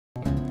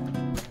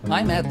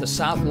I'm at the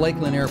South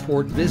Lakeland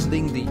Airport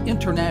visiting the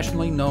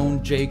internationally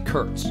known Jay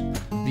Kurtz,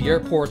 the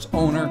airport's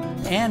owner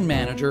and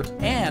manager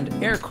and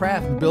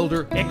aircraft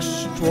builder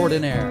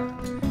extraordinaire.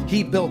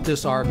 He built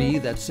this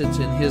RV that sits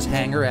in his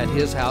hangar at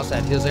his house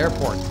at his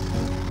airport.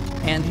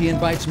 And he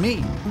invites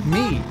me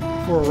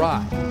for a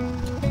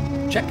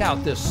ride. Check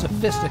out this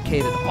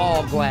sophisticated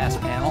all-glass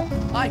panel.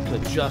 I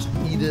could just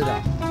eat it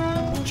up.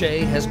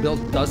 Jay has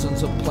built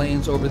dozens of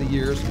planes over the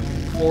years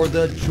for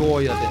the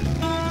joy of it.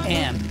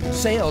 And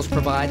sales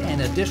provide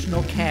an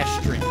additional cash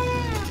stream.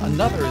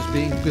 Another is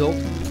being built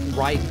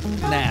right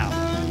now.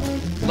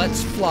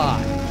 Let's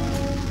fly.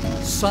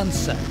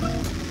 Sunset.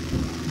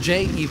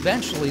 Jay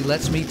eventually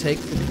lets me take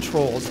the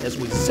controls as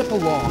we zip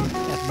along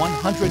at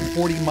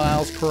 140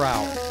 miles per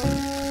hour.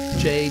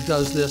 Jay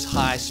does this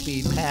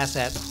high-speed pass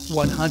at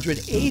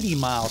 180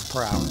 miles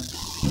per hour.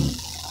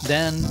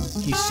 Then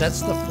he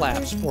sets the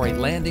flaps for a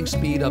landing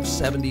speed of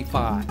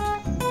 75.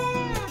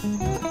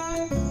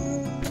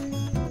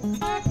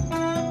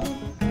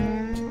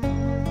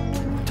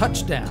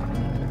 Touchdown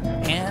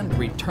and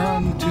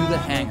return to the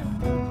hangar.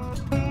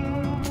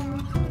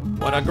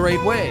 What a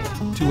great way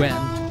to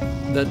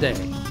end the day.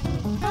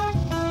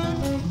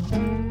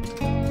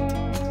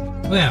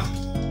 Well,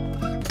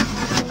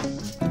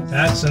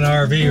 that's an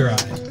RV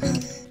ride.